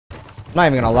I'm not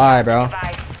even gonna lie, bro.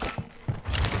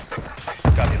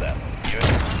 Copy that.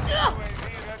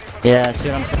 Yeah, see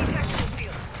what I'm saying?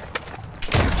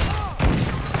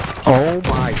 Oh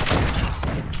my.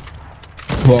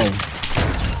 Whoa.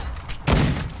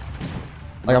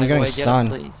 Like I'm getting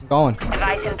stunned. Keep going.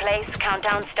 Device in place.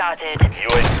 Countdown started.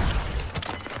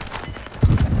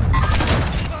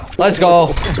 Let's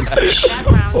go.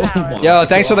 Yo,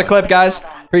 thanks for the clip, guys.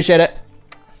 Appreciate it.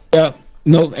 Yeah.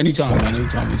 No, anytime, man.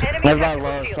 Anytime. Everybody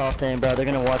loves soft aim, bro. They're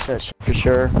gonna watch that shit for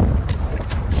sure.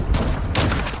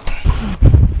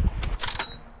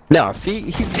 No,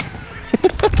 see,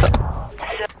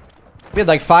 We had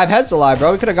like 5 heads alive,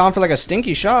 bro. We could have gone for like a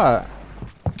stinky shot.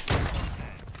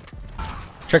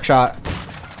 Trick shot.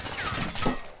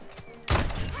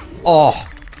 Oh.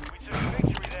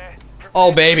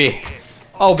 Oh, baby.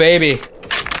 Oh, baby.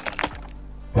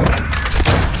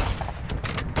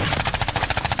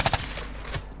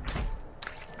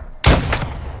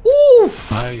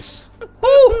 Oof. Nice.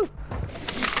 Woo.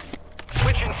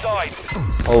 Switch inside.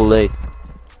 holy.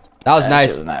 That was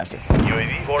nice.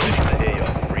 UAV orbiting the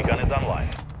AO. Recon is online.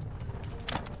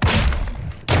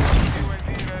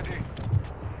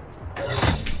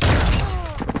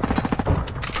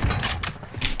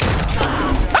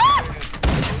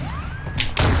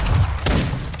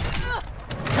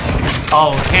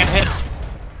 Oh, can't hit.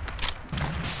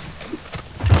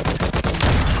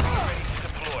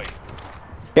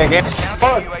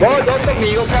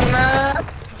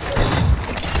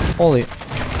 Holy. Oh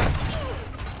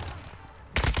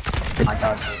my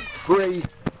god. Crazy.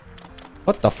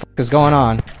 What the fuck is going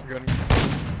on?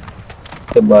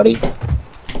 Good buddy.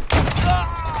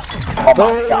 Oh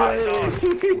my god.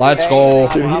 Let's go.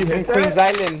 I'm from Queens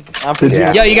Island.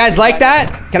 Yo, you guys like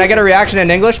that? Can I get a reaction in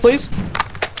English, please?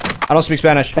 I don't speak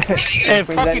Spanish. Hey,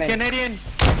 fucking Canadian.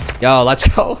 Yo, let's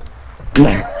go.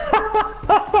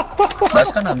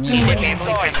 That's gonna mean Family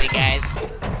friendly, guys.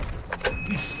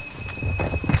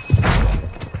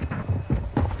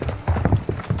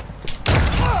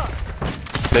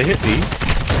 They hit me.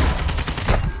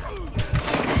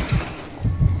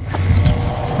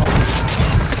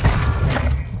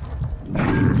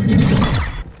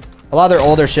 A lot of their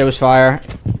older shit was fire.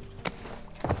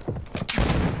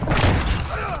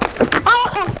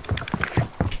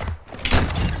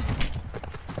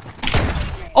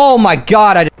 Oh my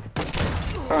god, I did.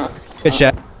 Good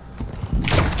shit.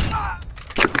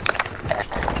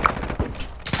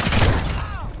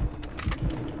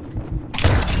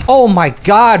 Oh my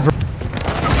god, bro.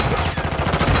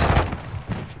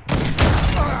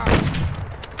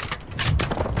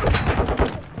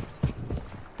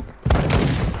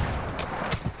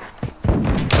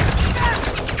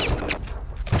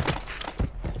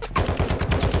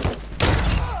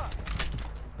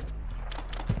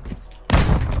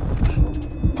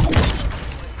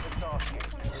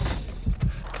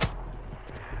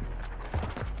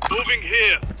 Moving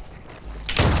here.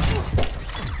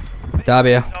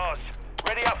 W.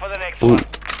 Ready up for the next one.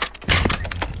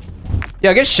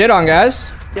 Yeah, get shit on,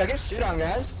 guys.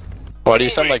 Why do you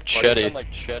sound like Chetty?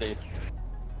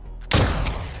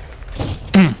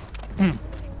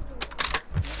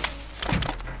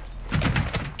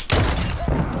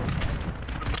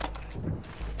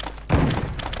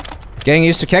 Getting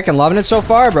used to kick and loving it so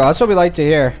far, bro. That's what we like to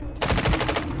hear.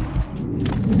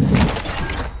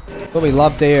 What we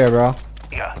love to hear, bro.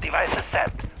 Yeah, device is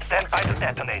set. Stand by to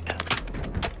detonate.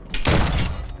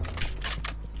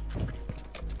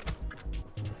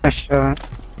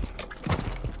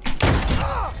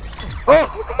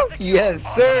 Oh, yes,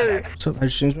 sir. So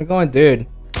much seems me going, dude.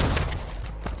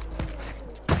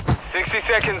 60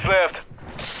 seconds left.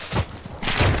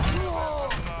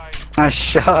 A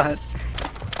shot.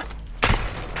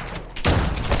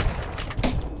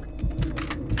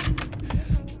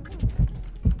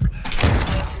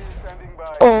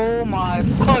 Oh my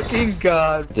fucking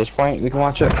god. At this point, we can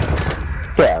watch it.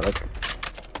 Yeah, like.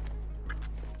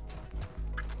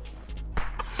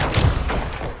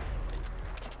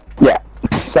 Yeah,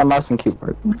 some mouse and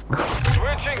keyboard.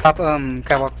 Switching. Up,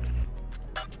 catwalk.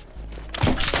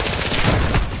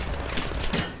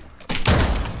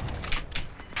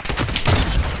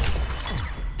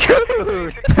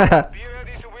 Dude. Be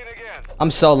ready to win again. I'm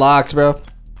so locked, bro.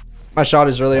 My shot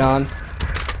is really on.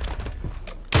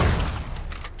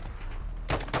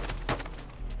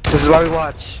 This is why we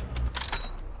watch.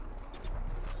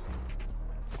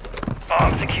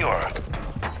 Bomb secure.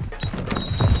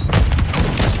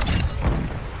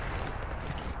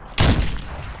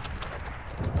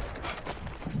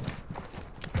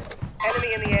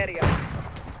 Enemy in the area.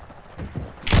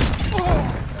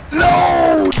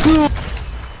 No, dude.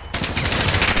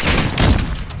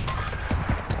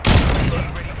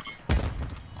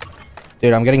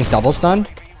 Dude, I'm getting double stunned.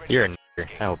 You're a nigger.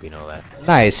 I hope you know that.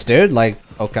 Nice, dude. Like,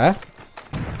 okay. On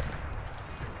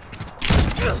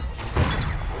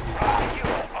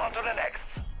to the next.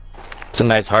 Some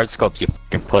nice hard scopes, you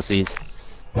fucking pussies.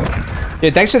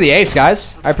 Dude, thanks for the ace,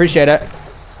 guys. I appreciate it.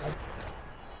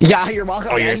 Yeah, you're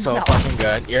welcome. Oh, you're man. so No. fucking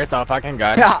good. You're so fucking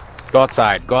good. Yeah. Go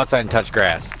outside. Go outside and touch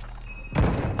grass.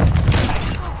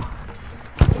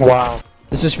 Wow.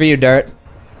 This is for you, Dirt.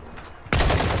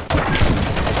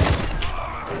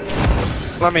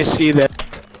 Let me see that.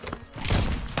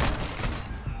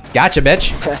 Gotcha,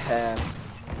 bitch.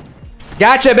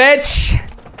 Gotcha, bitch.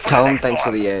 Tell him thanks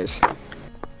for the A's.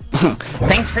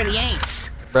 Thanks for the ace.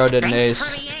 Bro didn't Thanks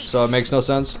ace, for the ace. so it makes no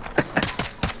sense.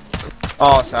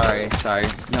 Oh, sorry.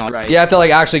 No, right. You have to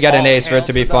like actually get an ace for it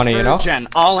to be funny, you know? Virgin.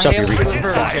 All Shut hail your to the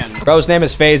retard. virgin. Bro's name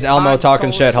is FaZe Elmo I'm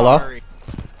talking so shit. Hello? sorry.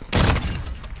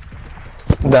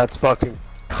 That's fucking.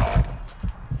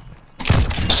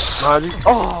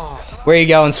 Oh, Where you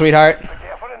going, sweetheart?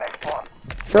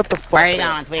 shut the Where are fuck you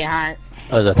up. going, sweetheart?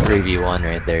 That was a 3v1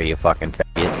 right there, you fucking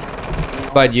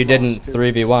faggot. But you didn't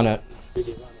 3v1 it.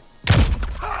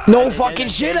 No fucking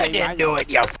shit, I didn't do it,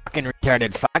 you fucking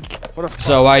retarded fuck.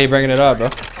 So why are you bringing it up, bro?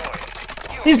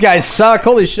 These guys suck.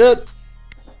 Holy shit.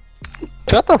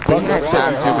 Shut the These fuck guys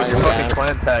sound hard,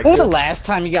 man. When was the last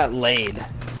time you got laid?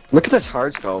 Look at this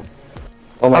hard scope.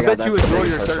 Oh my god, that's the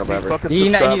biggest hard scope ever.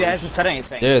 He hasn't said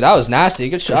anything. Dude, that was nasty.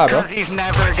 Good shot, bro. Because he's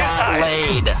never got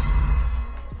laid.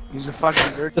 He's a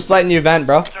fucking virgin. Just letting you vent,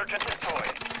 bro. Search and destroy.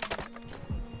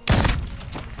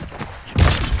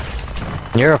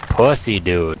 You're a pussy,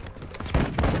 dude.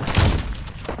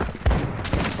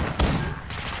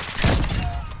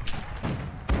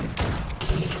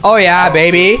 Oh yeah,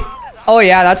 baby. Oh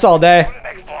yeah, that's all day.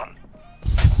 Next one.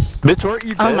 Bitch, weren't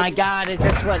you Oh my god, is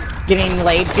this what getting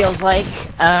laid feels like?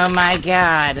 Oh my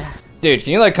god. Dude,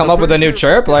 can you like come up with a new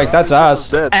chirp? Like, that's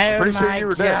us. Oh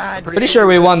my god. Pretty sure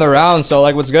we won the round, so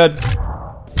like, what's good?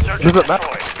 Search and destroy.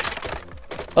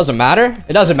 Doesn't matter?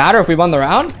 It doesn't matter if we won the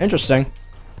round? Interesting.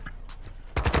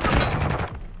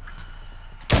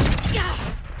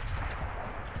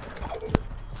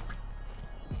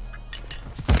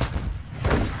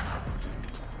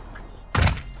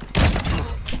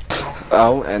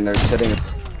 Oh, and they're sitting.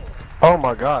 Oh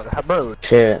my god, bro.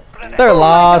 Shit. They're I'm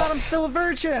lost. still a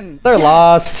virgin. They're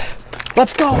lost.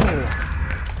 Let's go.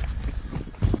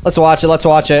 Let's watch it. Let's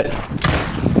watch it.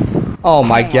 Oh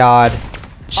my god.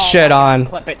 Shit on.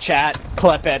 Clip it, chat.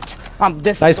 Clip it.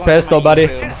 This is Nice going on pistol, my buddy.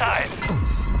 YouTube. Inside.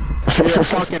 You're a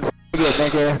fucking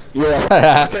nigga.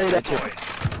 Yeah.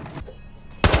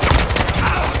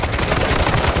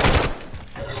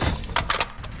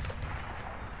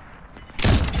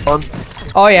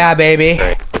 Oh yeah, baby.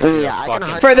 Yeah, I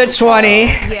can For the 20.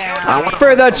 Yeah.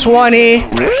 For the 20.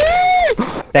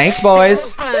 Thanks,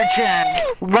 boys. Virgin.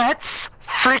 Let's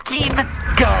freaking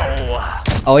go.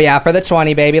 Oh yeah, for the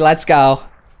 20, baby. Let's go.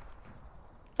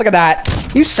 Look at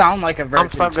that. You sound like a virgin.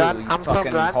 I'm so glad. too, you I'm so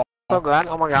fucking glad. ho- So glad.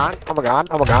 Oh my god. Oh my god.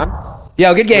 Oh my god.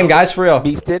 Yo, good game, guys. For real.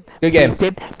 Beasted. Good game.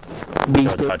 Beasted. Go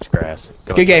Beasted. touch grass.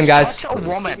 Go Good game, guys. Touch a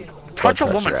woman. Touch a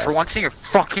touch woman your for ass. once in your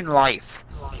fucking life.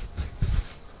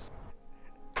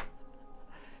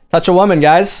 Touch a woman,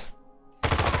 guys.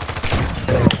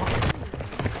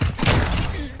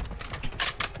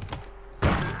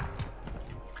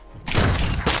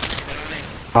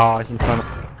 Oh, it's in front of.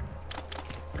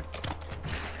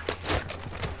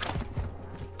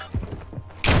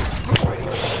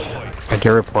 I get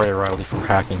reported Riley for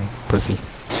hacking, pussy.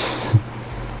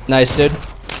 Nice, dude.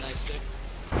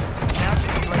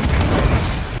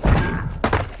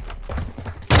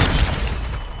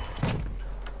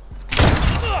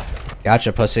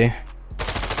 Gotcha, pussy.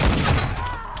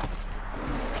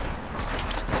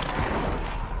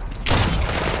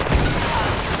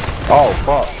 Oh,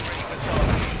 fuck.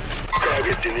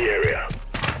 Targets in the area.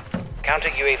 Counter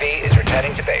UAV is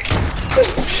returning to base.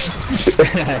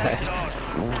 Ready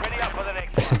up for the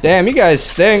next one. Damn, you guys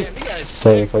stink.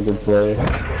 Say if I could play.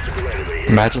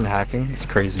 Imagine hacking. It's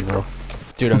crazy, bro.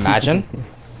 Dude, imagine.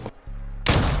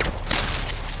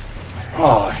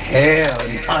 Oh hell!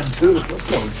 Inside.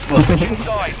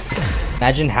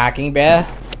 Imagine hacking, bear.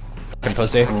 Fucking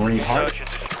pussy. Search and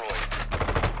destroy.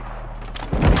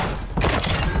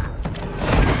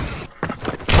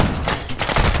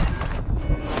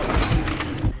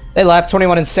 They left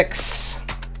 21 and 6.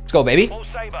 Let's go, baby. Full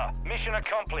saber. Mission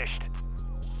accomplished.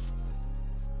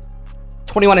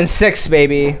 21 and 6,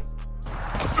 baby.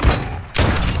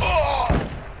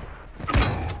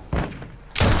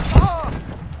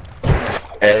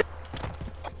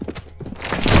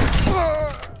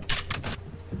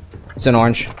 It's an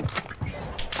orange.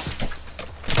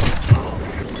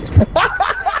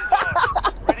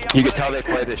 You can tell they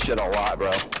play this shit a lot,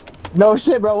 bro. No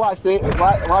shit, bro. Watch, see?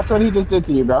 Watch what he just did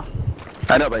to you, bro.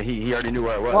 I know, but he already knew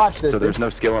where it was. Watch this, so there's no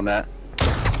skill in that.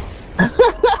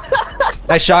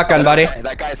 Nice shotgun, buddy.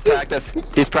 That guy's practiced.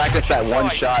 He's practiced that one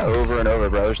shot over and over,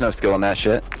 bro. There's no skill in that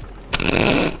shit.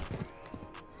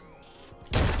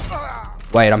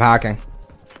 Wait, I'm hacking.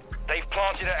 They've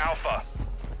planted at Alpha.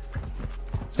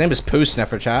 His name is Poo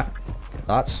Sniffer, chat.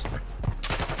 Thoughts?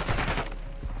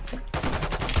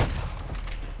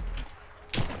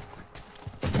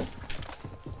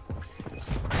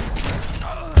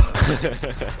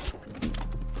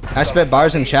 I spit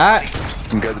bars in chat.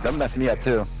 I'm good. Them messing me up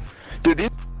too. Dude, these.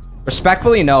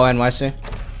 Respectfully, no, NYC.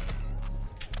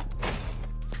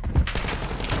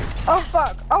 Oh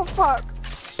fuck! Oh fuck!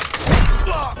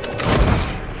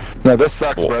 No, this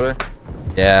sucks, brother.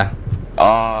 Yeah.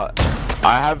 I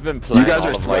have been playing. You guys all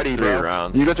are of, sweaty, like, 3 bro.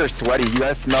 rounds. You guys are sweaty. You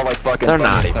guys smell like fucking. They're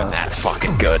not even that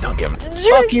fucking good. Don't give them.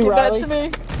 Fuck you,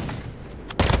 Riley.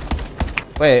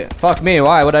 Wait, fuck me.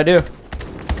 Why? What'd I do?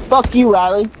 Fuck you,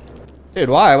 Riley. Dude,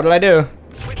 why? What did I do?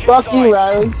 Fuck you,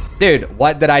 Riley. Dude,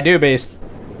 what did I do, Beast?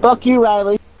 Fuck you,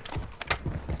 Riley.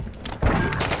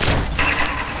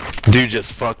 Dude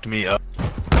just fucked me up.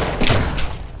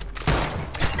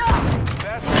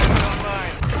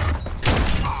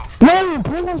 No,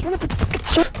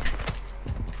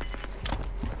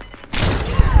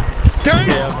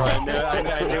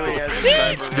 I knew he had a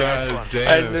sniper. God damn.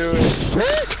 I knew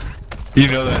it. You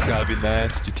know that's gotta be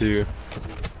nasty too.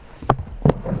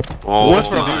 Oh, What's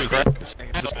wrong with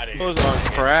It was on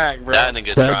crack, bro. that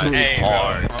nigga tried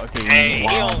hard. Hey, he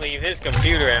don't leave his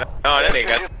computer and oh, that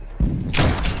nigga.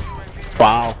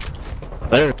 Wow.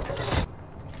 There.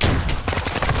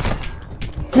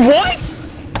 What?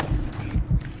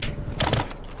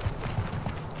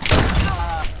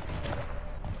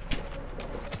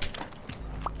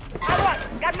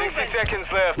 60 seconds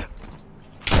left.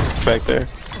 back there.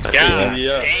 God damn,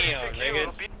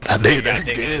 nigga. I He think got that's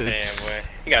dick in his good. hand, boy.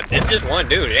 He got, it's just one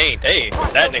dude, it ain't they.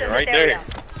 It's that nigga right there.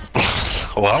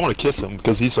 Well, I want to kiss him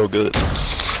because he's so good.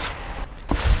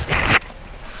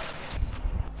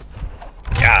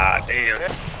 God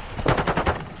damn.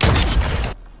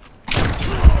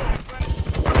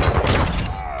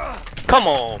 Come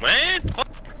on, man.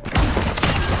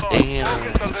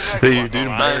 Damn. Dude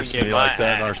embarrassed me like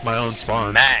that in my own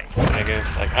spawn. Smacked, nigga.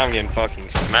 Like, I'm getting fucking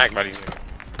smacked by these niggas.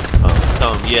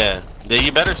 Yeah. Then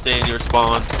you better stay in your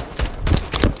spawn.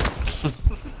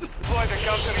 Deploy the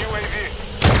counter UAV.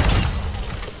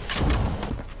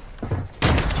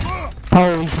 We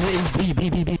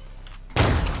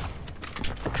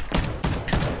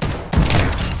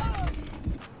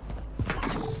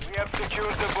have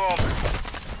secured the bomb.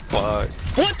 Fuck.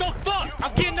 What the fuck?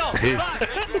 I'm getting off.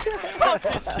 Fuck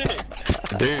this shit.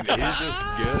 Dude, he's just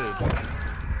good.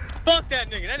 Fuck that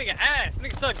nigga. That nigga ass.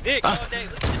 Nigga suck dick all day.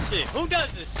 Look at this shit. Who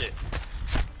does this shit?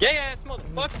 Gay ass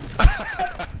motherfucker.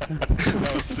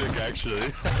 That was sick,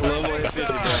 actually. A little more than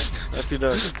 50, bro. That's who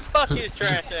does. Fuck his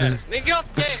trash ass. Nigga, get off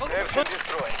the game. Airfield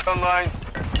destroyed. Online.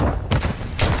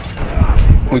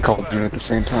 We called him at the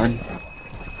same time.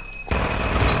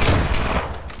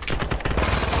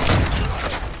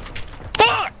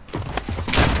 Fuck!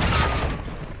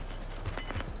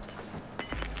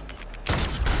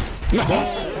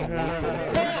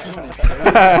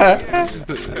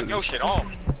 Yo, shit off.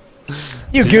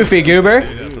 You goofy goober.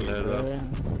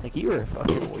 Like, you were a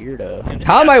fucking weirdo.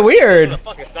 How am I weird? A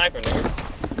fucking sniper,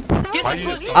 nigga. Get some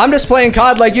pussy. I'm just playing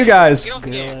COD like you guys. Get off the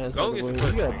game. Go get some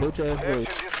pussy. Airfield destroyed.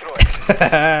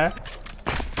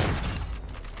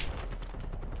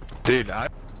 Dude, I...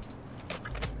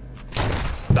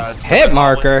 Hit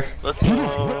marker. Let's go.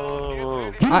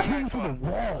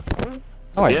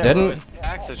 No, I didn't.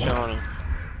 Access showing him.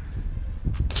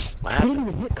 What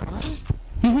happened?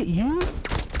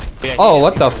 Oh,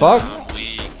 what the fuck?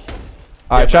 Weak.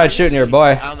 I tried shooting your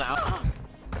boy. Out now.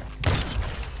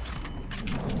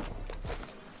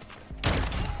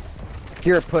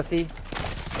 You're a pussy.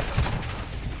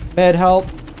 Mid help.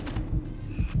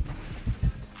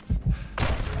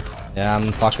 Yeah,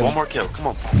 I'm fucking. One more kill. Come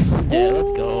on. Yeah,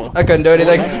 let's go. I couldn't do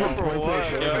anything.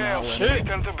 Shit.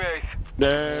 Return to base.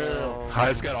 No. I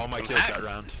just got all my kills that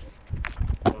round.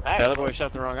 The other boy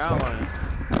shot the wrong outline.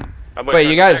 Wait,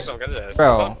 you guys,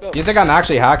 bro, you think I'm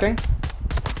actually hacking?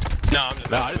 No, I'm just.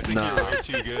 No, I just think you're way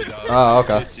too good, dog. Oh,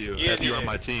 okay. I miss you if you were on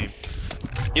my team.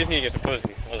 You just need to get some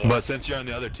pussy. But since you're on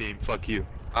the other team, fuck you.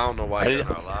 I don't know why you're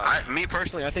not alive. Me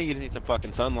personally, I think you just need some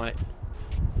fucking sunlight.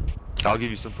 I'll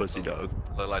give you some pussy, dog.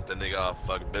 Look like the nigga off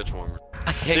fucking bitch warmer.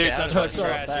 Dude, touch my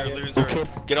trash, you're a loser.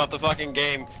 Get off the fucking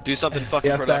game. Do something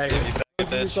fucking productive, you fat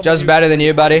bitch. Just better than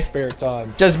you, buddy. Spare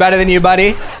time. Just better than you,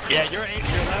 buddy. Yeah, you're 8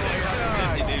 years old.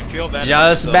 feel better.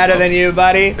 Just better than you,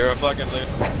 buddy. You're a fucking loser.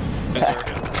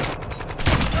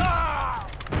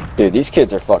 Dude, these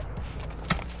kids are fucked.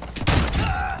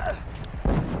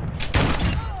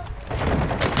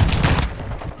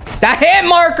 That hit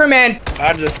marker, man.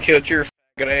 I just killed your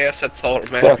faggot ass. That's all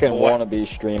that matters. Fucking wannabe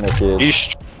streamer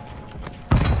kids.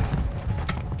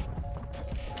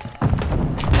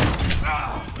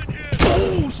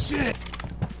 Oh shit!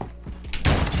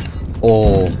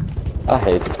 Oh, I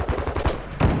hate it.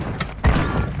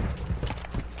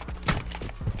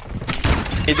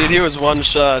 Hey, dude, he was one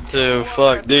shot too.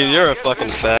 Fuck, dude, you're a fucking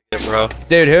faggot, bro.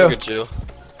 dude, who? Look at you.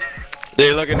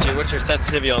 Dude, look at you. What's your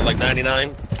sensitivity on? Like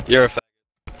 99? You're a faggot.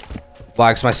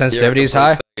 Why? 'Cause my sensitivity is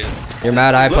high. You're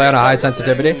mad I play on a high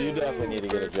sensitivity? You definitely need to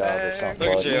get a job or something.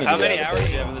 Look at you. How many hours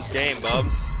do you have in this game, bub?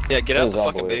 Yeah, get out the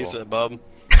fucking basement, bub.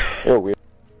 You're a weird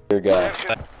guy.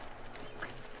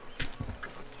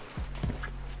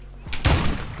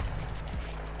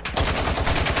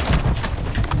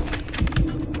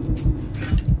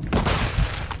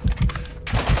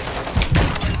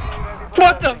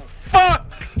 What the fuck?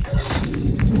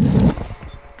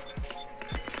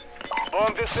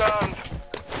 Bomb disarmed.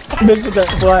 Miss with that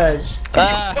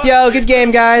flash. Yo, good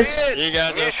game, guys. You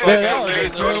guys are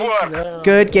fucking losers.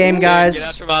 Good game, Get out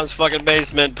guys. your mom's fucking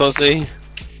basement, pussy.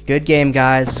 Good game,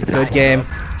 guys. Good game.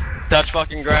 Touch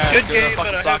fucking grass. Good Go to a game,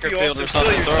 fucking but I soccer hope you field also or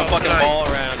something. kill Throw a yourself fucking tonight.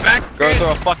 ball around. Back Go in.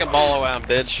 throw a fucking ball around,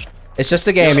 bitch. It's just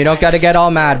a game. You don't gotta get all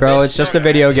mad, bro. It's just a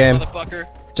video game. Motherfucker.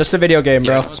 Just a video game,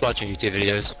 Yeah, I bro. was watching YouTube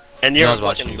videos. And you're I a was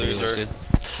watching fucking your videos, loser. dude.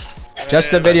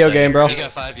 Just a video game, bro. You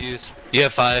got 5 views. You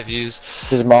have 5 views.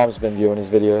 His mom's been viewing his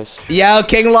videos. Yo,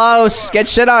 King Los, get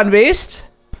shit on, Beast.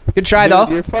 Good try,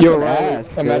 though. You're right.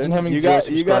 Imagine having you 0 got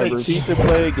you gotta subscribers. cheat to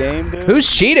play a game, dude. Who's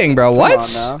cheating, bro? What?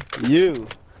 Come on now. You.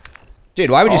 Dude,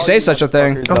 why would you All say you such a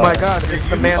thing? motherfuckers are. God, it's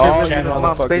the man All that lives you in his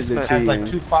mom's motherfuckers are basement. cheating. Has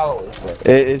like 2 followers.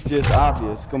 It's just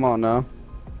obvious. Come on now.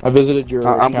 I visited your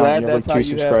I'm account. glad You have that's how like 2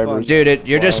 you have fun. subscribers. Dude,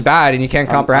 you're just bad and you can't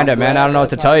comprehend it, man. I don't know what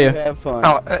to tell you. Have fun.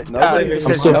 Oh, Nobody's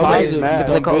I'm still nobody's positive. mad.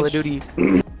 play Call of bitch. Duty.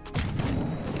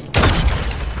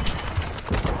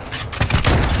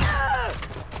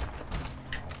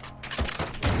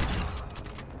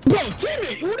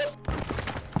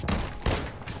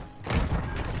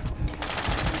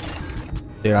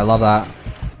 Dude, I love that.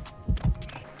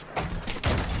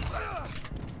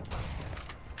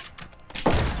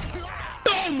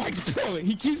 Oh my god,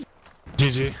 he keeps.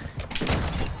 GG.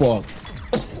 Fuck.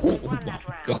 Oh my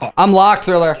god. I'm locked,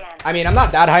 Thriller. I mean, I'm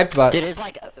not that hyped, but Dude, it's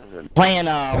like playing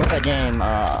what's that game?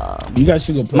 You guys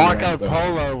should go play Marco that, bro.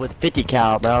 Polo with 50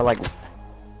 cal, bro. Like,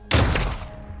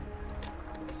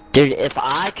 dude, if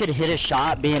I could hit a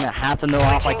shot being a half a mil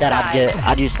off like that,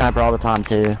 I'd use sniper all the time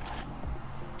too.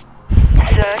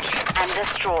 Search and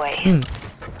destroy.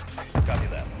 Copy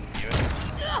that.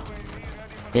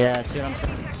 Yeah, see what I'm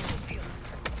saying?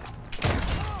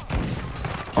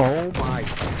 Oh my.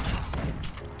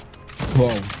 Whoa.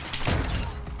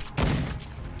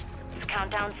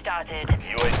 Countdown started.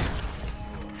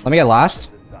 let me get last.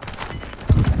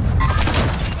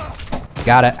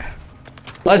 Got it.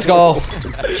 Let's go.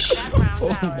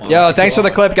 Yo, thanks for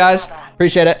the clip, guys.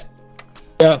 Appreciate it.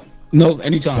 Yeah. No,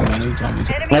 anytime, man. Anytime.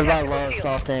 Everybody loves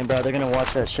soft aim, bro. They're gonna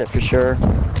watch that shit for sure.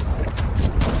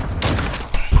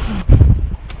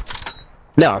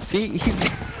 No, see, he's.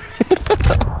 Search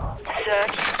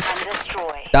and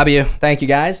destroy. W. Thank you,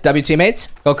 guys. W teammates.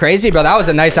 Go crazy, bro. That was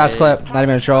a nice ass clip. Not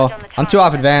even a troll. I'm too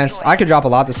off advanced. I could drop a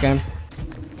lot this game.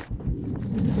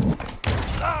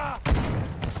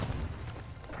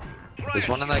 There's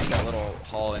one in like that little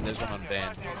hall, and there's one on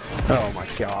van. Oh my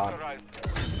god.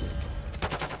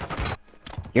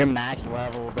 You're max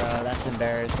level, bro. That's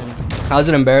embarrassing. How's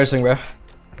it embarrassing, bro?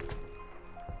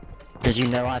 Cause you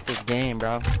know at this game,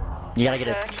 bro. You gotta get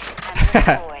it. Search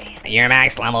and destroy. You're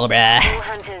max level, bro. New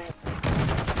hunters.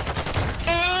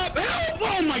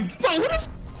 Oh my god, what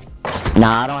the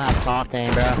Nah, I don't have soft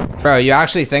aim, bro. Bro, you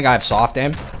actually think I have soft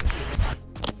aim?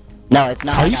 No, it's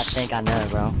not Are like you I think I know,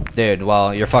 bro. Dude,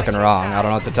 well, you're fucking wrong. I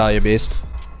don't know what to tell you, Beast.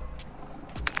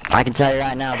 I can tell you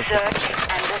right now. Search and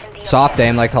listen to your Soft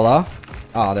aim, like hello?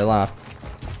 Oh, they left.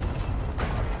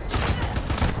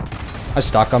 I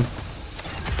stuck him.